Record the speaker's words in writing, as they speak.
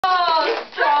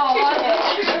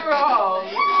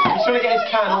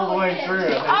can all the way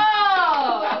through.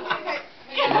 Oh!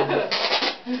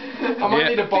 I might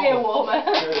need a bottle. Beer warmer.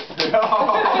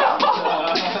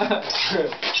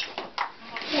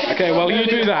 Okay, well you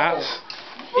do that.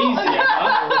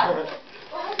 Easier.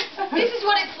 This is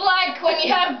what it's like when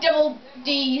you have double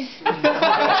D's. And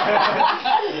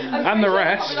the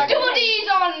rest. Double D's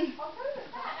on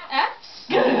F's.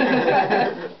 I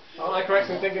like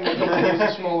correctly thinking the double D's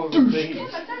are smaller than B's.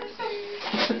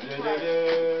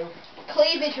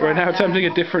 Cleavage. We're now attempting a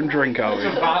different drink, are we?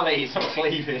 Valley, some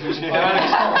cleavage.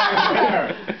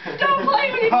 Don't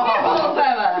play with his nipples,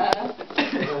 Emma!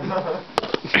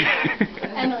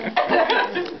 Emily.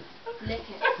 Lick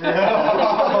it.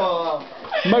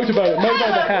 Motorboat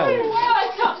to hell.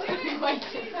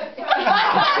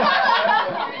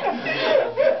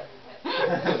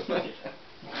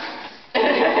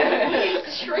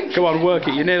 Come on, work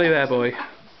it. You're nearly there, boy.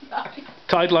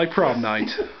 Tied like prom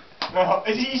night. No,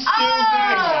 is he still doing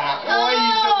that? Why are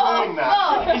you still doing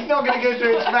that? It's not going to go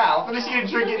through its mouth, unless you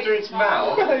drink it through its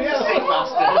mouth. Sick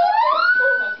bastard.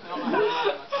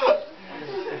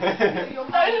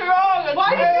 That's wrong! Why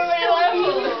did you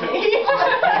love me?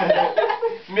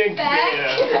 Mink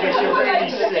beer. Because you're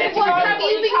really sick. What have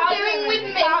you been doing with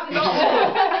me?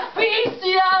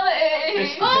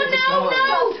 Bestiality! Oh no,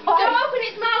 no! Don't open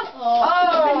its mouth!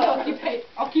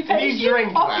 Can you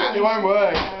drink that? It won't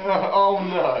work. Oh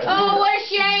no. Oh, what a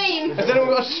shame! Has anyone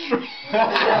got a straw?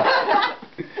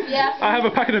 Yeah. I have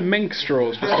a packet of mink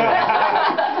straws.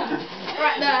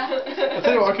 Right there. I'll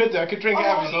tell you what I could do. I could drink it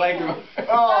out of his leg.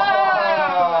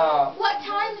 What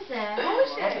time is it? What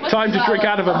is it? Time to drink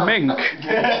out of a mink.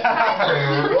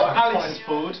 Alice's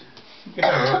food.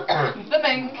 The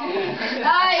mink.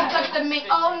 I've got the mink.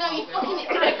 Oh no, you fucking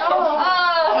it.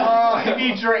 Oh, if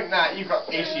you drink that, you've got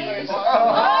issues.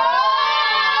 Oh.